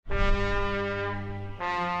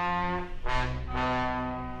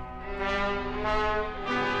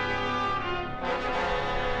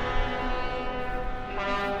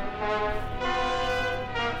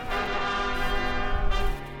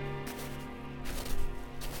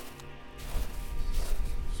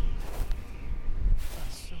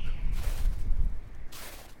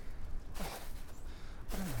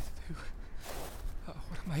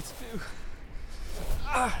to do?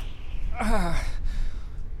 Oh,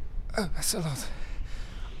 that's a lot.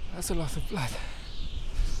 That's a lot of blood.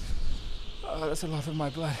 Oh, that's a lot of my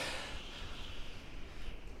blood.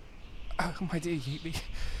 Oh, my dear Yeatley,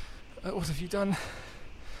 what have you done?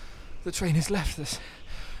 The train has left us.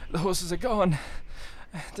 The horses are gone.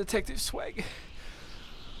 Detective Swag.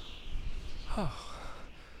 Oh,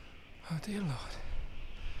 dear Lord.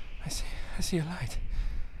 I see a light.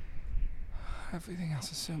 Everything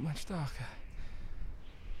else is so much darker.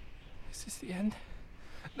 Is this the end?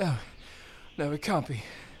 No, it can't be.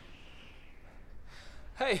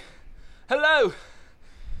 Hey, hello!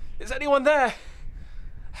 Is anyone there?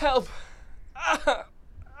 Help!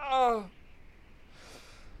 Oh,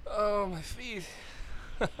 my feet.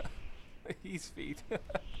 His feet.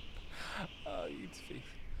 Oh, his feet.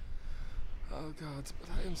 Oh, God, but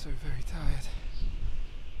I am so very tired.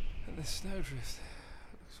 And the snowdrift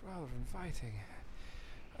looks rather inviting.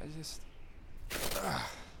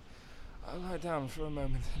 I'll lie down for a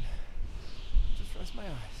moment and just rest my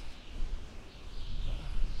eyes.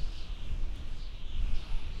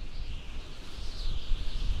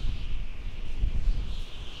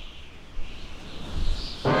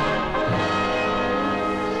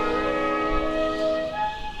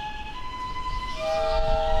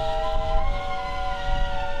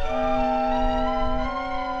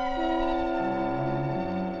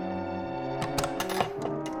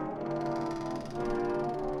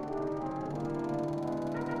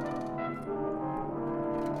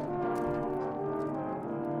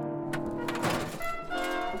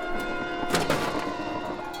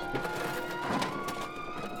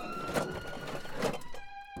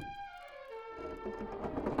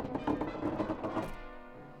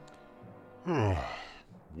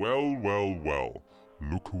 Well.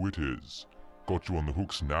 Look who it is. Got you on the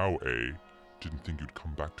hooks now, eh? Didn't think you'd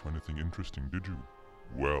come back to anything interesting, did you?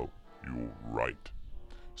 Well, you're right.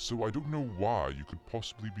 So I don't know why you could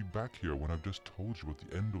possibly be back here when I've just told you what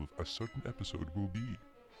the end of a certain episode will be.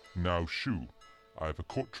 Now, shoo, I have a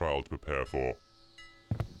court trial to prepare for.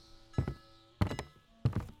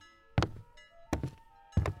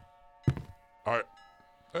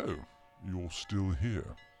 Oh, you're still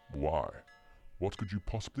here. Why? What could you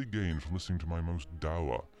possibly gain from listening to my most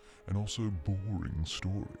dour and also boring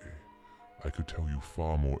story? I could tell you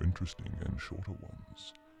far more interesting and shorter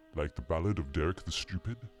ones, like the Ballad of Derek the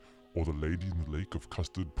Stupid, or The Lady in the Lake of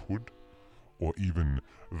Custard Pud, or even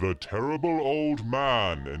The Terrible Old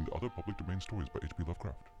Man and other public domain stories by H.P.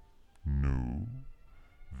 Lovecraft. No?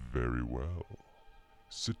 Very well.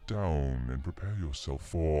 Sit down and prepare yourself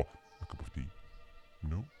for a cup of tea.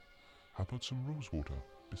 No? How about some rosewater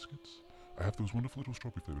biscuits? I have those wonderful little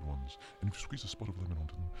strawberry-flavored ones, and if you squeeze a spot of lemon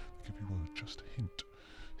onto them, they give you a just hint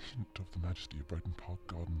of the majesty of Brighton Park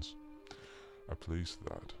Gardens. A place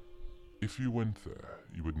that, if you went there,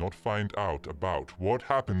 you would not find out about what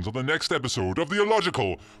happens on the next episode of the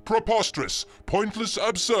illogical, preposterous, pointless,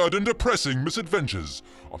 absurd, and depressing misadventures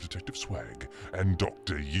of Detective Swag and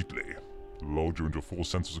Dr. Yeatley. Lulled you into a false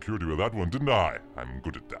sense of security with that one, didn't I? I'm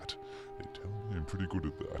good at that. They tell me I'm pretty good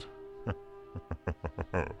at that.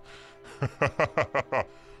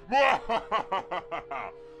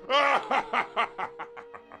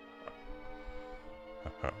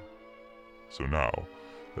 So now,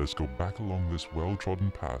 let's go back along this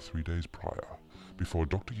well-trodden path 3 days prior, before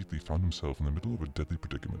Dr. Yeatley found himself in the middle of a deadly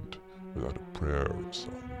predicament without a prayer of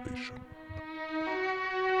salvation.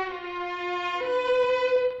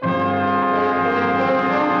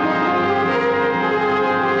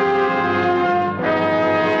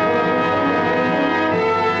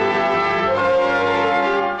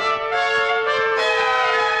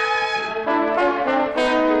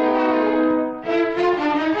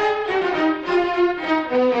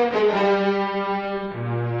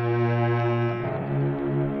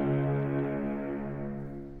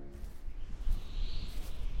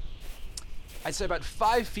 I'd say about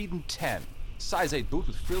 5 feet and 10. Size 8 boot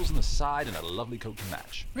with frills on the side and a lovely coat to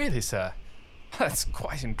match. Really, sir? That's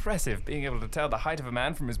quite impressive, being able to tell the height of a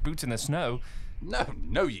man from his boots in the snow. No,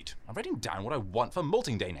 Yeet. I'm writing down what I want for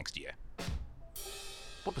molting day next year.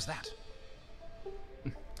 What was that?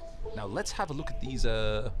 Now let's have a look at these,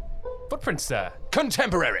 Footprints, sir.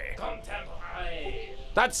 Contemporary!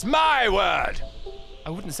 That's my word!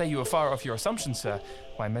 I wouldn't say you were far off your assumption, sir.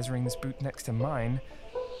 By measuring this boot next to mine,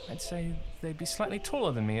 I'd say they'd be slightly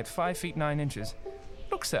taller than me at 5 feet 9 inches.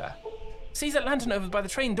 Look, sir. Seize that lantern over by the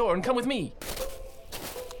train door and come with me.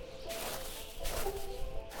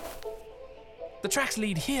 The tracks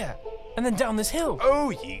lead here, and then down this hill.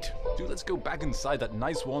 Oh, Yeet. Dude, let's go back inside that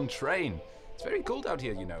nice warm train. It's very cold out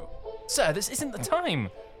here, you know. Sir, this isn't the time.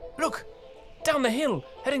 Look, Down the hill,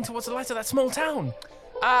 heading towards the light of that small town.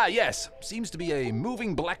 Ah, yes. Seems to be a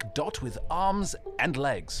moving black dot with arms and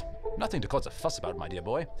legs. Nothing to cause a fuss about, my dear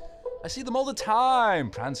boy. I see them all the time,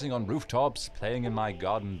 prancing on rooftops, playing in my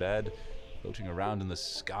garden bed, floating around in the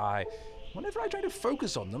sky. Whenever I try to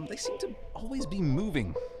focus on them, they seem to always be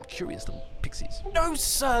moving. Curious little pixies. No,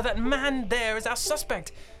 sir, that man there is our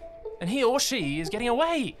suspect. And he or she is getting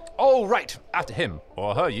away. All right, after him,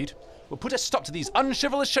 or her, Yeet. We'll put a stop to these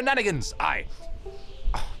unchivalrous shenanigans, aye.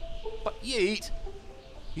 But Yeet,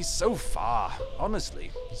 he's so far.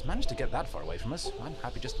 Honestly, he's managed to get that far away from us. I'm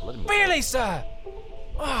happy just to let him go. Really, sir?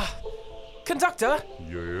 Conductor,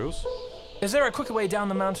 Yes? is there a quicker way down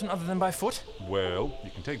the mountain other than by foot? Well,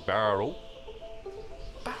 you can take Barrel.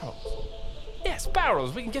 Barrels? Yes,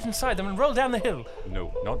 barrels. We can get inside them and roll down the hill.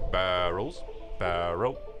 No, not barrels.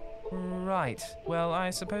 Barrel. Right. Well,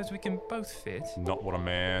 I suppose we can both fit. Not what I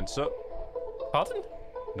meant, sir. Pardon?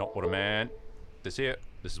 Not what I meant. This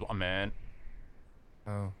is what I meant.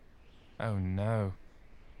 Oh. Oh, no.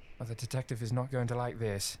 Well, the detective is not going to like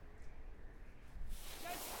this.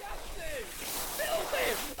 Disgusting!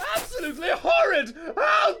 Filthy! Absolutely horrid!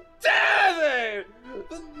 How dare they!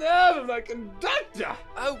 The nerve of that conductor!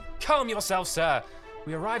 Oh, calm yourself, sir.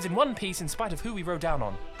 We arrived in one piece in spite of who we rode down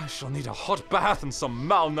on. I shall need a hot bath and some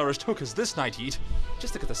malnourished hookers this night, Yeet.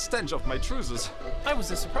 Just to get the stench off my trousers. I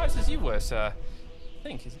was as surprised as you were, sir. I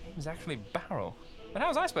think his name is actually Barrel. But how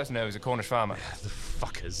was I supposed to know he was a Cornish farmer? The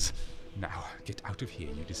fuckers. Now, get out of here,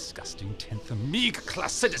 you disgusting 10th meek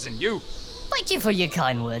class citizen, you! Thank you for your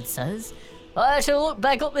kind words, sirs. I shall look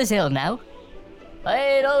back up this hill now.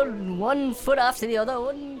 I on 1 foot after the other,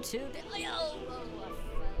 1, 2, I fell down.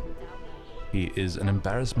 He is an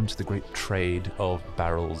embarrassment to the great trade of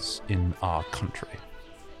barrels in our country.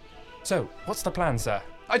 So, what's the plan, sir?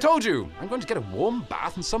 I told you! I'm going to get a warm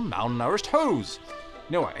bath and some malnourished hose.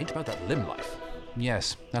 No, I ain't about that limb life.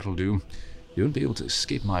 Yes, that'll do. You won't be able to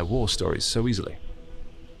escape my war stories so easily.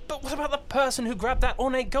 But what about the person who grabbed that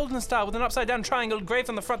ornate golden star with an upside-down triangle engraved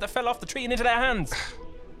on the front that fell off the tree and into their hands?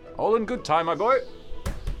 All in good time, my boy.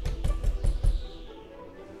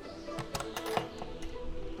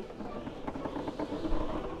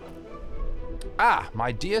 Ah,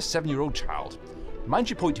 my dear 7-year-old child. Mind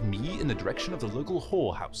you point me in the direction of the local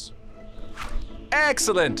whorehouse.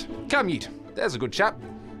 Excellent! Come, Yeet. There's a good chap.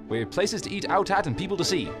 We've places to eat out at and people to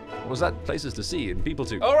see. Or was that places to see and people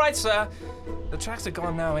to... All right, sir. The tracks are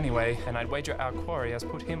gone now anyway, and I'd wager our quarry has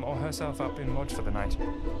put him or herself up in lodge for the night.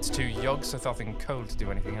 It's too yog-sothothing cold to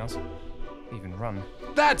do anything else. Even run.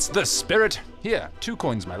 That's the spirit! Here, 2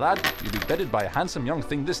 coins, my lad. You'll be bedded by a handsome young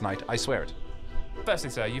thing this night, I swear it. Firstly,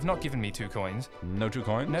 sir, you've not given me 2 coins. No 2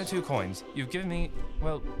 coins? No 2 coins. You've given me,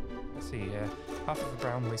 well, let's see, half of a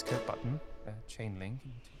brown waistcoat button, chain link,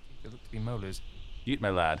 and they look to be molars. Yeet,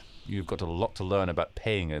 my lad, you've got a lot to learn about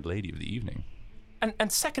paying a lady of the evening.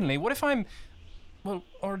 And secondly, what if I'm, well,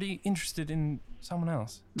 already interested in someone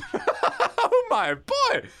else? Oh my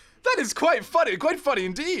boy! That is quite funny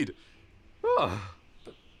indeed! Oh.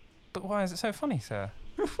 But why is it so funny, sir?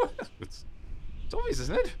 It's obvious,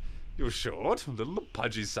 isn't it? You're short, a little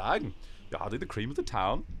pudgy sag. You're hardly the cream of the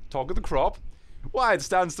town, talk of the crop. Why, it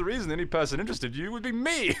stands to reason any person interested in you would be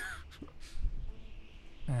me!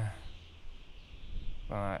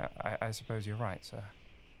 Well, I suppose you're right, sir.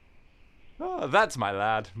 Oh, that's my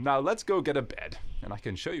lad. Now let's go get a bed, and I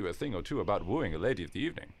can show you a thing or two about wooing a lady of the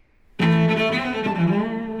evening.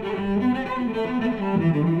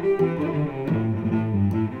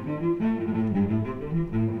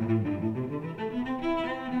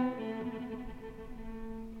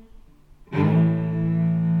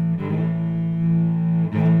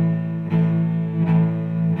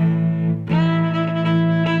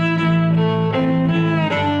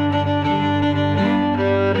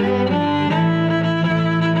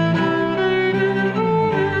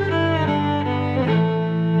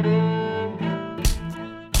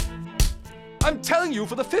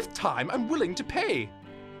 For the 5th time, I'm willing to pay.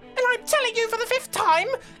 And I'm telling you for the 5th time,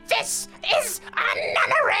 this is a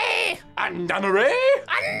nunnery! A nunnery?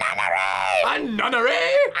 A nunnery! A nunnery?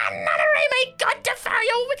 A nunnery! May God devour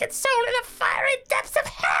your wicked soul in the fiery depths of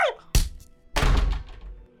hell!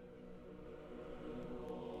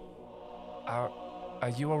 Are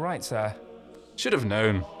you alright, sir? Should have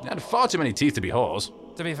known. You had far too many teeth to be whores.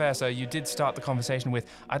 To be fair, sir, you did start the conversation with,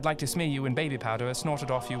 I'd like to smear you in baby powder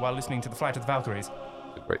snorted off you while listening to the Flight of the Valkyries.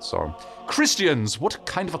 A great song. Christians, what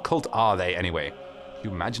kind of a cult are they anyway? Can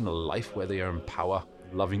you imagine a life where they are in power,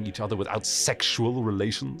 loving each other without sexual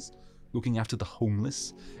relations, looking after the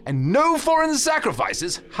homeless, and no foreign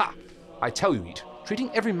sacrifices? Ha! I tell you, Eat,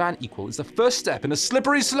 treating every man equal is the first step in a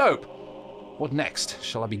slippery slope. What next?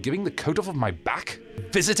 Shall I be giving the coat off of my back?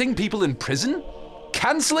 Visiting people in prison?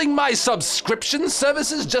 Cancelling my subscription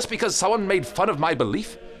services just because someone made fun of my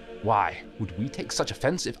belief? Why would we take such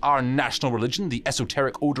offense if our national religion, the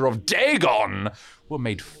esoteric order of Dagon, were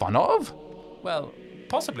made fun of? Well,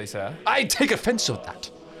 possibly, sir. I take offense at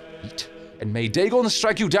that. Eat, and may Dagon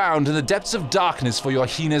strike you down to the depths of darkness for your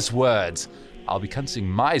heinous words. I'll be cancelling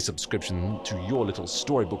my subscription to your little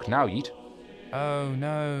storybook now, Yeet. Oh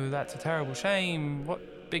no, that's a terrible shame.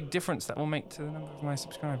 What big difference that will make to the number of my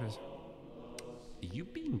subscribers. Are you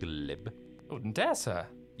being glib? I wouldn't dare, sir.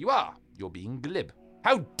 You are. You're being glib.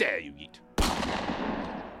 How dare you, Yeet?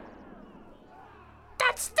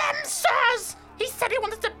 That's them, sirs! He said he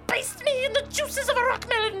wanted to baste me in the juices of a rock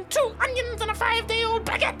melon, 2 onions and a 5-day-old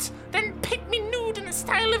baguette, then paint me nude in the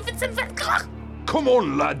style of Vincent van Gogh. Come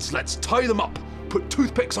on, lads, let's tie them up. Put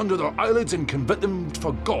toothpicks under their eyelids and convert them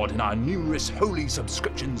for God in our numerous holy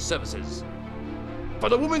subscription services. For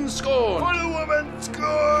the woman's scorn! For the woman's scorn!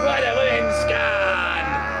 For the woman's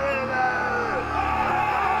scorn!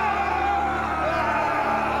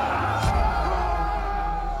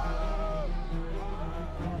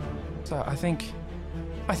 Sir, I think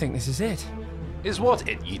this is it. Is what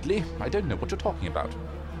it, Yeatley? I don't know what you're talking about.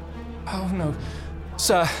 Oh no.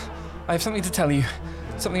 Sir, I have something to tell you.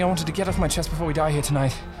 Something I wanted to get off my chest before we die here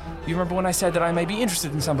tonight. You remember when I said that I may be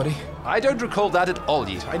interested in somebody? I don't recall that at all,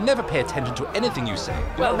 Yeet. I never pay attention to anything you say.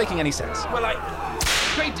 You're not making any sense. Well,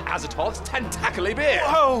 Great Azathoth's tentacly beard!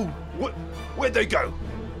 Oh! Where'd they go?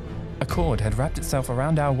 A cord had wrapped itself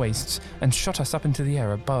around our waists and shot us up into the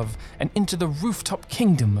air above and into the rooftop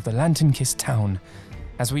kingdom of the lantern-kissed town.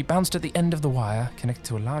 As we bounced at the end of the wire, connected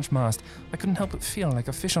to a large mast, I couldn't help but feel like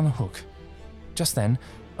a fish on a hook. Just then,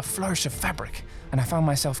 a flourish of fabric, and I found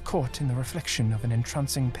myself caught in the reflection of an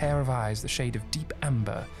entrancing pair of eyes the shade of deep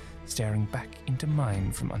amber, staring back into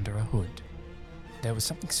mine from under a hood. There was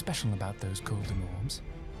something special about those golden orbs.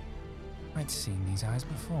 I'd seen these eyes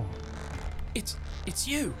before. It's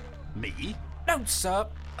you! Me? No, sir!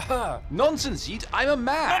 Her! Nonsense, Yeet. I'm a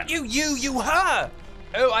man! Not you, her!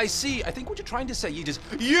 Oh, I see. I think what you're trying to say, Yeet, is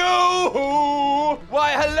you!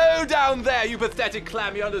 Why, hello down there, you pathetic,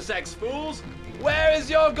 clammy, undersexed fools! Where is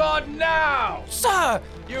your god now? Sir!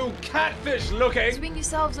 You catfish-looking, Swing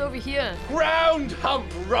yourselves over here. ground hump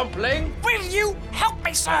rumpling, Will you help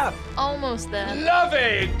me, sir? Almost there.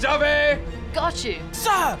 lovey-dovey Got you.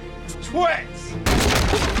 Sir! twits!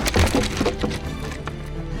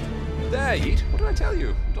 There, Yeet. What did I tell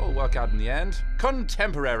you? It'll all work out in the end.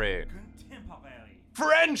 Contemporary.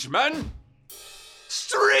 Frenchman!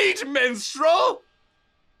 Street minstrel!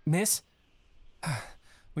 Miss?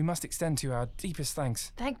 We must extend to you our deepest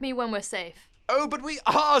thanks. Thank me when we're safe. Oh, but we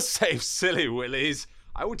are safe, silly willies.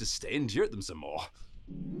 I want to stay and hear them some more.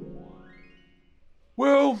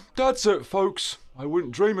 Well, that's it, folks. I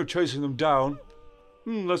wouldn't dream of chasing them down.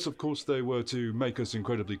 Unless, of course, they were to make us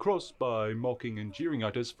incredibly cross by mocking and jeering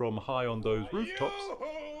at us from high on those rooftops.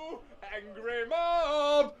 Yoo-hoo! Angry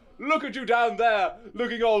mob! Look at you down there,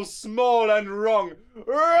 looking all small and wrong.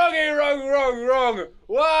 Wrong.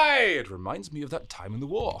 Why? It reminds me of that time in the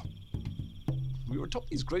war. We were atop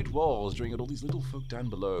these great walls, jeering at all these little folk down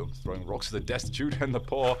below, throwing rocks at the destitute and the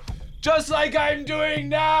poor, just like I'm doing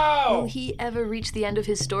now! Will he ever reach the end of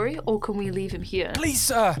his story, or can we leave him here? Please,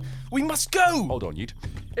 sir! We must go! Hold on, Yeet.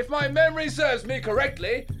 If my memory serves me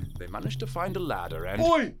correctly, they managed to find a ladder and...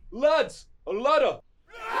 Oi, lads! A ladder!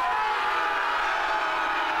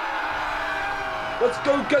 Let's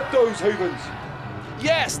go get those heathens!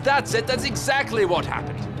 Yes, that's it. That's exactly what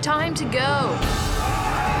happened. Time to go.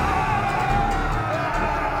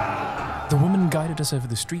 The woman guided us over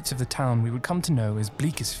the streets of the town we would come to know as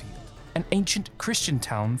Bleakersfield, an ancient Christian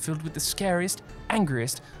town filled with the scariest,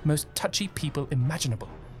 angriest, most touchy people imaginable.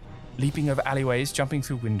 Leaping over alleyways, jumping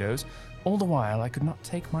through windows, all the while I could not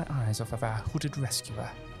take my eyes off of our hooded rescuer.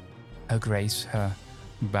 Her grace, her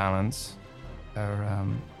balance, her,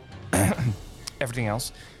 everything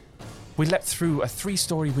else. We leapt through a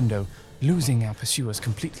 3-story window, losing our pursuers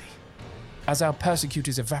completely. As our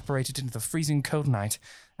persecutors evaporated into the freezing cold night,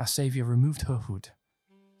 our saviour removed her hood.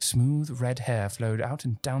 Smooth red hair flowed out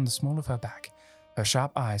and down the small of her back. Her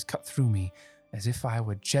sharp eyes cut through me as if I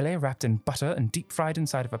were jelly wrapped in butter and deep fried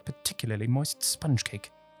inside of a particularly moist sponge cake.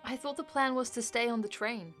 I thought the plan was to stay on the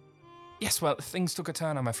train. Yes, well, things took a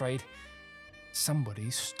turn, I'm afraid. Somebody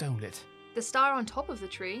stole it. The star on top of the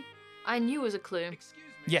tree, I knew was a clue.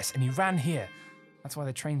 Yes, and he ran here. That's why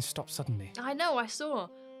the train stopped suddenly. I know, I saw.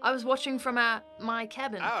 I was watching from my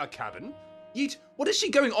cabin. Our cabin? Yeet, what is she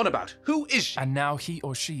going on about? Who is she? And now he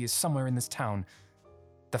or she is somewhere in this town.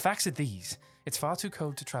 The facts are these. It's far too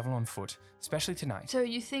cold to travel on foot, especially tonight. So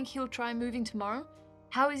you think he'll try moving tomorrow?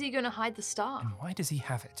 How is he going to hide the star? And why does he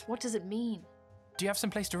have it? What does it mean? Do you have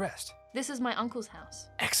some place to rest? This is my uncle's house.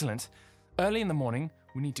 Excellent. Early in the morning,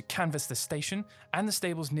 we need to canvass the station and the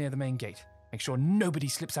stables near the main gate. Make sure nobody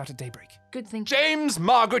slips out at daybreak. Good thinking. James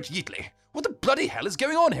Margaret Yeatley, what the bloody hell is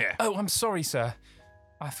going on here? Oh, I'm sorry, sir.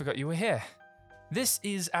 I forgot you were here. This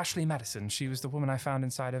is Ashley Madison. She was the woman I found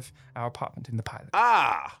inside of our apartment in the pilot.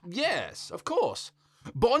 Ah, yes, of course.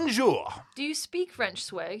 Bonjour. Do you speak French,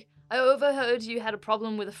 Swag? I overheard you had a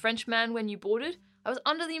problem with a Frenchman when you boarded. I was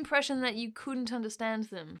under the impression that you couldn't understand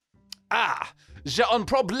them. Ah, j'ai un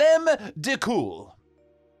problème de cool.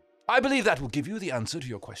 I believe that will give you the answer to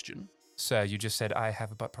your question. Sir, you just said I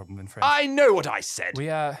have a butt problem in French. I know what I said.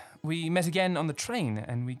 We met again on the train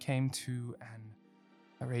and we came to an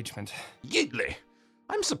arrangement. Yeatley,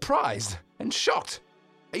 I'm surprised and shocked.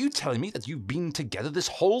 Are you telling me that you've been together this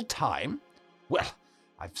whole time? Well,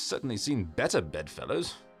 I've certainly seen better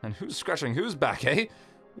bedfellows. And who's scratching whose back, eh?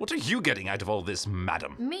 What are you getting out of all this,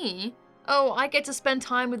 madam? Me? Oh, I get to spend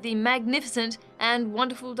time with the magnificent and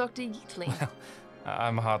wonderful Dr. Yeatley. Well,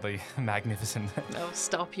 I'm hardly magnificent. Oh,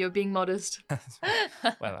 stop, you're being modest.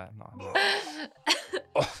 Well, I'm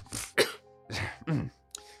not.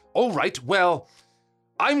 All right, well,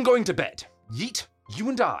 I'm going to bed. Yeet, you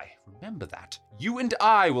and I, remember that. You and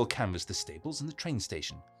I will canvass the stables and the train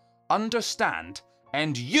station. Understand?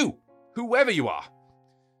 And you, whoever you are,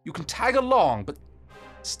 you can tag along, but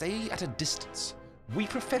stay at a distance. We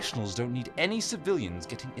professionals don't need any civilians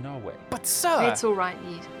getting in our way. But sir! It's all right,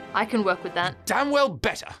 Yeet. I can work with that. Damn well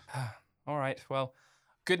better. All right, well,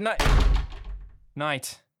 good night.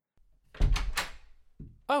 Night.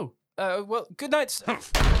 Oh, well, good night.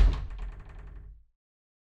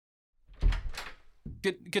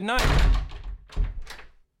 Good night.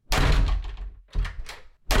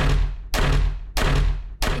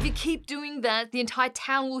 If you keep doing that, the entire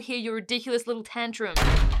town will hear your ridiculous little tantrum.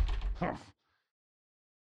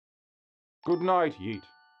 Good night, Yeet.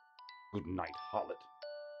 Good night, harlot.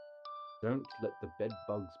 Don't let the bed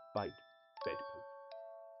bugs bite, bedpost.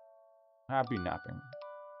 Happy napping.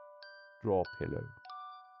 Draw pillow.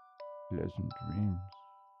 Pleasant dreams.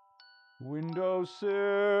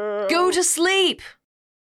 Windowsill. Go to sleep!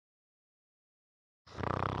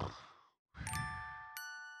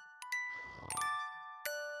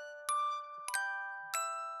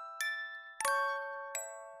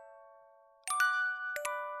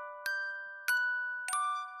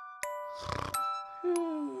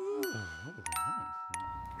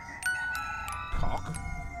 Cock?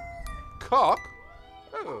 Cock?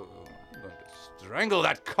 Oh, I'm going to strangle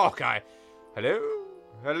that cock. Hello?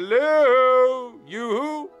 Hello? You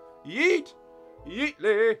who? Yeet?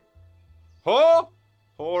 Yeatley? Whore?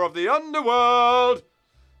 Whore of the underworld?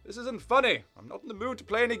 This isn't funny. I'm not in the mood to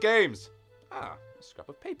play any games. Ah, a scrap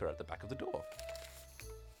of paper at the back of the door.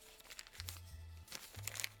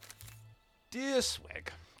 Dear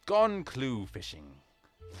Swag, gone clue fishing.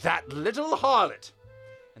 That little harlot!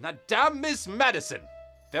 And that damn Miss Madison!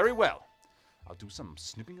 Very well. I'll do some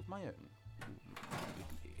snooping of my own.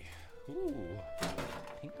 Ooh,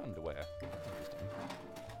 pink underwear. Interesting.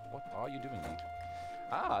 What are you doing, Nate?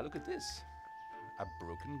 Ah, look at this. A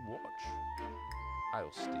broken watch.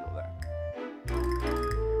 I'll steal that.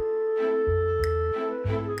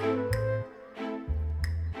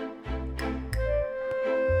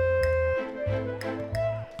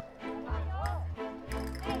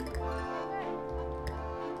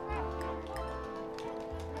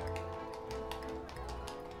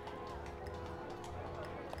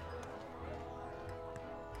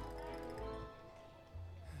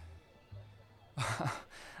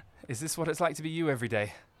 Is this what it's like to be you every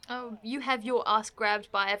day? Oh, you have your ass grabbed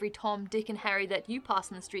by every Tom, Dick, and Harry that you pass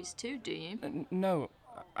in the streets too, do you? No,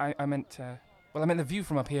 I meant, well, I meant the view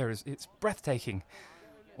from up here it's breathtaking.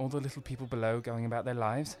 All the little people below going about their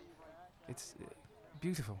lives. It's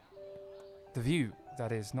beautiful. The view,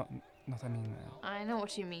 that is, not I mean... I know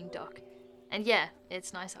what you mean, Doc. And yeah,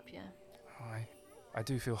 it's nice up here. Oh, I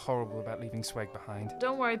do feel horrible about leaving Swag behind.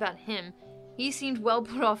 Don't worry about him. He seemed well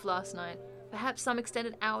put off last night. Perhaps some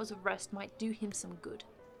extended hours of rest might do him some good.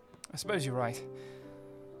 I suppose you're right.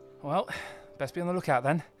 Well, best be on the lookout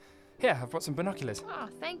then. Here, I've brought some binoculars. Ah,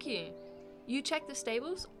 thank you. You check the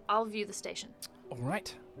stables, I'll view the station. All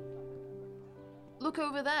right. Look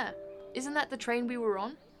over there. Isn't that the train we were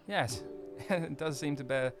on? Yes, it does seem to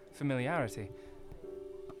bear familiarity.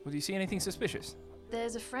 Well, do you see anything suspicious?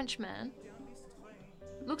 There's a Frenchman.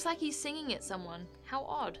 Looks like he's singing at someone. How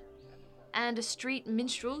odd. And a street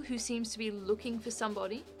minstrel who seems to be looking for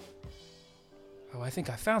somebody. Oh, I think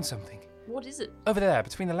I found something. What is it? Over there,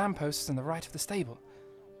 between the lampposts and the right of the stable.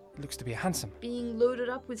 It looks to be a hansom. Being loaded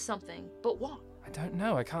up with something. But what? I don't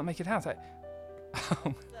know. I can't make it out.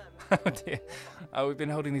 Oh, dear. Oh, we've been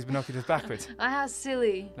holding these binoculars backwards. How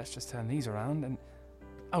silly. Let's just turn these around and...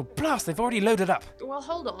 Oh, blast! They've already loaded up. Well,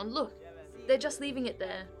 hold on. Look. They're just leaving it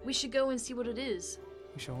there. We should go and see what it is.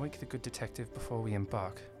 We shall wake the good detective before we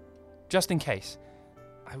embark. Just in case.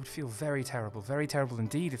 I would feel very terrible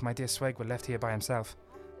indeed if my dear Sweg were left here by himself.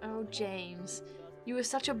 Oh, James. You are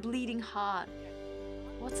such a bleeding heart.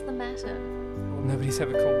 What's the matter? Well, nobody's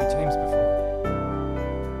ever called me James before.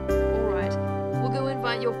 Alright. We'll go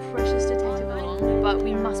invite your precious detective along, but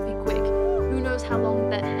we must be quick. Who knows how long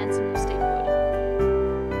that handsome will stay put.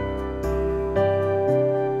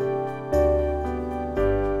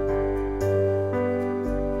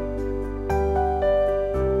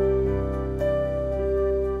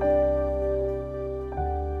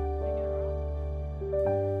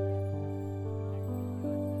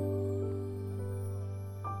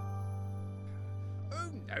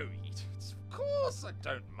 I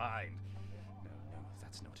don't mind. No,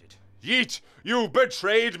 that's not it. Yeet, you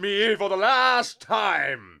betrayed me for the last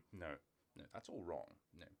time. No, that's all wrong.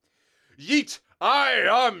 No. Yeet, I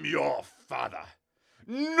am your father.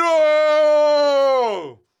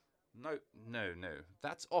 No! No,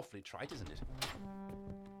 that's awfully trite, isn't it?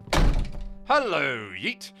 Hello,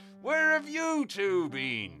 Yeet. Where have you two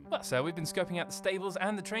been? Well, sir, we've been scoping out the stables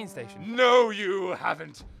and the train station. No, you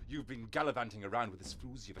haven't. You've been gallivanting around with this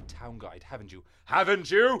floozy of a town guide, haven't you?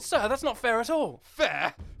 Haven't you? Sir, that's not fair at all.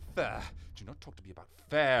 Fair? Do not talk to me about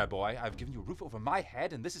fair, boy. I've given you a roof over my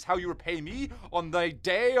head, and this is how you repay me on the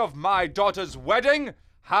day of my daughter's wedding?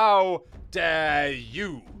 How dare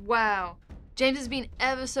you? Wow. James has been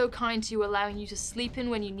ever so kind to you, allowing you to sleep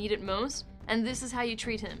in when you need it most, and this is how you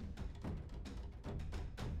treat him.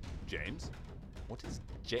 James? What is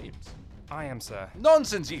James? I am, sir.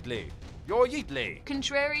 Nonsense, Yeatley. You're Yeatley.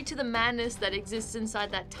 Contrary to the madness that exists inside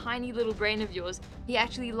that tiny little brain of yours, he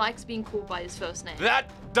actually likes being called by his first name. That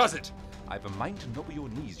does it. I've a mind to nobble your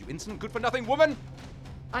knees, you insolent good-for-nothing woman.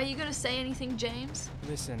 Are you going to say anything, James?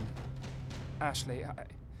 Listen, Ashley,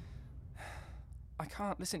 I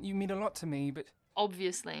can't. Listen, you mean a lot to me, but...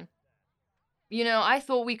 Obviously. You know, I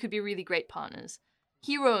thought we could be really great partners.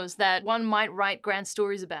 Heroes that one might write grand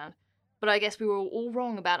stories about. But I guess we were all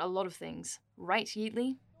wrong about a lot of things. Right,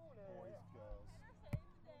 Yeatley?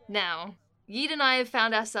 Now, Yeet and I have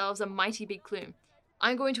found ourselves a mighty big clue.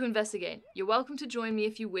 I'm going to investigate. You're welcome to join me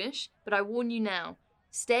if you wish, but I warn you now.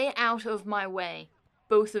 Stay out of my way.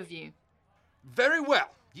 Both of you. Very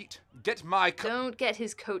well. Yeet, get my coat. Don't get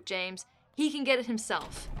his coat, James. He can get it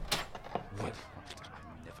himself. Well, I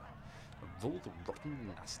never. Of all the rotten,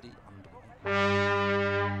 nasty underwear.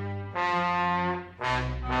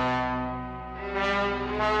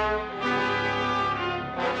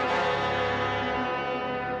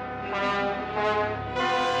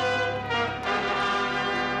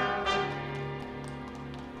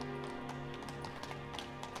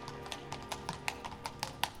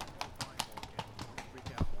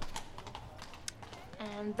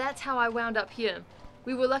 And that's how I wound up here.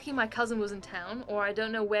 We were lucky my cousin was in town, or I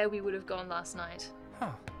don't know where we would have gone last night.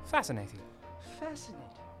 Huh, fascinating. Fascinating.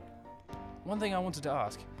 One thing I wanted to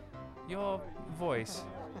ask. Your voice,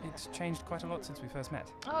 it's changed quite a lot since we first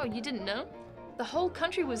met. Oh, you didn't know? The whole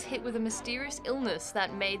country was hit with a mysterious illness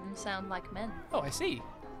that made them sound like men. Oh, I see.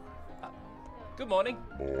 Good morning.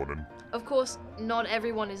 Morning. Of course, not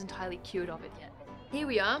everyone is entirely cured of it yet. Here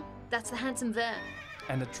we are. That's the hansom there.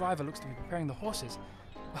 And the driver looks to be preparing the horses.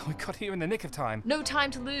 Well, we got here in the nick of time. No time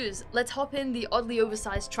to lose. Let's hop in the oddly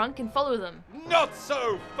oversized trunk and follow them. Not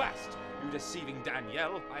so fast, you deceiving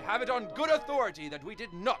Danielle. I have it on good authority that we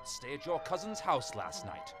did not stay at your cousin's house last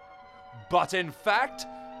night. But in fact,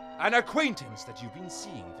 an acquaintance that you've been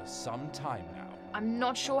seeing for some time now. I'm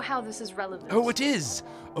not sure how this is relevant. Oh, it is.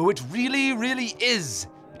 Oh, it really, really is.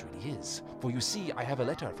 It really is. For you see, I have a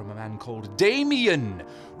letter from a man called Damien,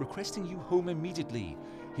 requesting you home immediately.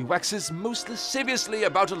 He waxes most lasciviously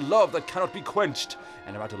about a love that cannot be quenched,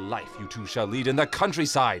 and about a life you two shall lead in the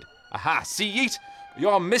countryside. Aha, see Yeet?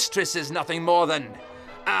 Your mistress is nothing more than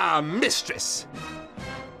a mistress.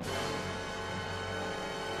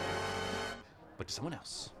 But to someone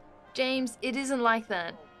else. James, it isn't like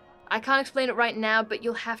that. I can't explain it right now, but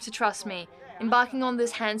you'll have to trust me. Embarking on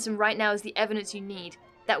this hansom right now is the evidence you need.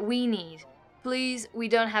 That we need. Please, we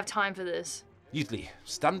don't have time for this. Yeatley,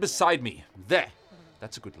 stand beside me. There.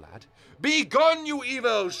 That's a good lad. Be gone, you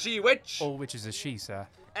evil she-witch! All witches are she, sir.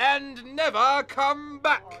 And never come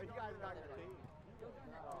back!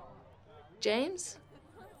 James?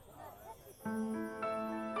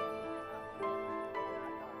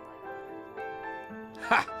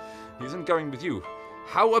 Ha! He isn't going with you.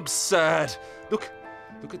 How absurd! Look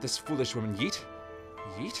at this foolish woman, Yeet.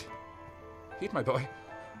 Yeet? Yeet, my boy.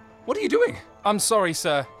 What are you doing? I'm sorry,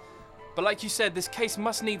 sir. But like you said, this case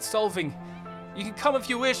must need solving. You can come if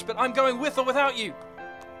you wish, but I'm going with or without you.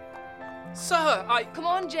 Sir, Come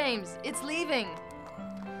on, James. It's leaving.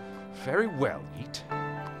 Very well, Yeet.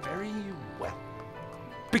 Very well.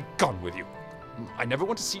 Be gone with you. I never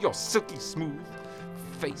want to see your silky smooth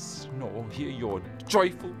face, nor hear your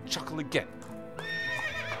joyful chuckle again.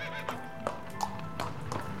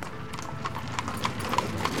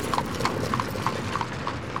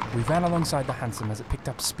 We ran alongside the hansom as it picked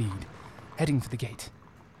up speed, heading for the gate.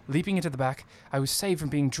 Leaping into the back, I was saved from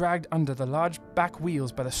being dragged under the large back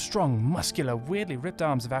wheels by the strong, muscular, weirdly ripped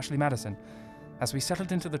arms of Ashley Madison. As we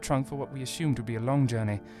settled into the trunk for what we assumed would be a long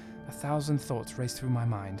journey, 1,000 thoughts raced through my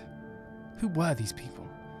mind. Who were these people?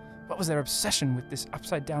 What was their obsession with this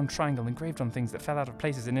upside-down triangle engraved on things that fell out of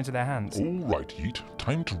places and into their hands? All right, Yeet.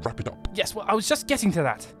 Time to wrap it up. Yes, well, I was just getting to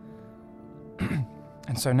that.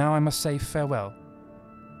 And so now I must say farewell.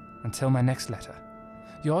 Until my next letter.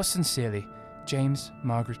 Yours sincerely, James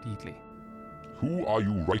Margaret Yeatley. Who are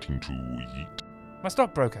you writing to, Yeet? My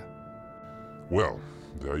stockbroker. Well,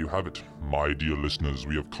 there you have it. My dear listeners,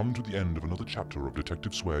 we have come to the end of another chapter of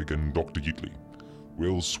Detective Swag and Dr. Yeatley.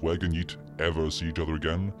 Will Swag and Yeet ever see each other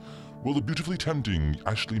again? Will the beautifully tempting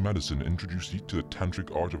Ashley Madison introduce Yeet to the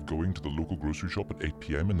tantric art of going to the local grocery shop at 8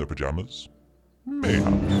 p.m. in their pajamas?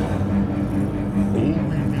 Mayhap. All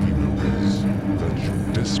we really know is that your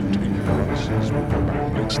desperate ignorances will come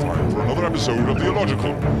back next time for another episode of the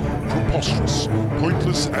illogical, preposterous,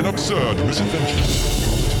 pointless, and absurd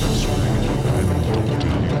misadventures of Swag and Dr.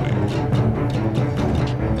 Yeatley.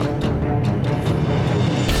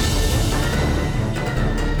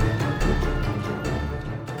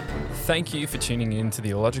 Thank you for tuning in to the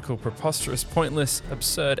illogical, preposterous, pointless,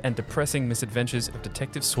 absurd, and depressing misadventures of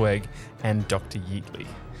Detective Swag and Dr. Yeatley.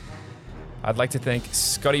 I'd like to thank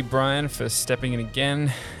Scotty Bryan for stepping in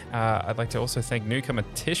again. I'd like to also thank newcomer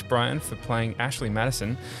Tish Bryan for playing Ashley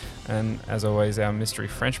Madison. And as always, our mystery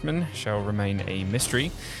Frenchman shall remain a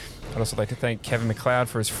mystery. I'd also like to thank Kevin MacLeod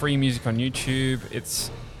for his free music on YouTube. It's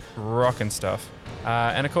rockin' stuff.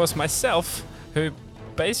 And of course, myself, who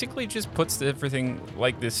basically just puts everything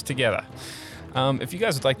like this together. If you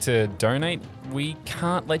guys would like to donate, we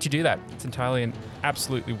can't let you do that. It's entirely and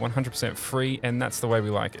absolutely 100% free, and that's the way we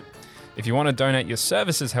like it. If you want to donate your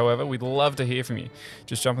services, however, we'd love to hear from you.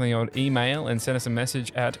 Just jump on the old email and send us a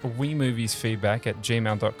message at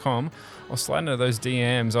wemoviesfeedback@gmail.com or slide into those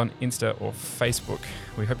DMs on Insta or Facebook.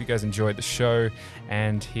 We hope you guys enjoyed the show,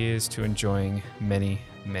 and here's to enjoying many,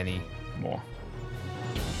 many more.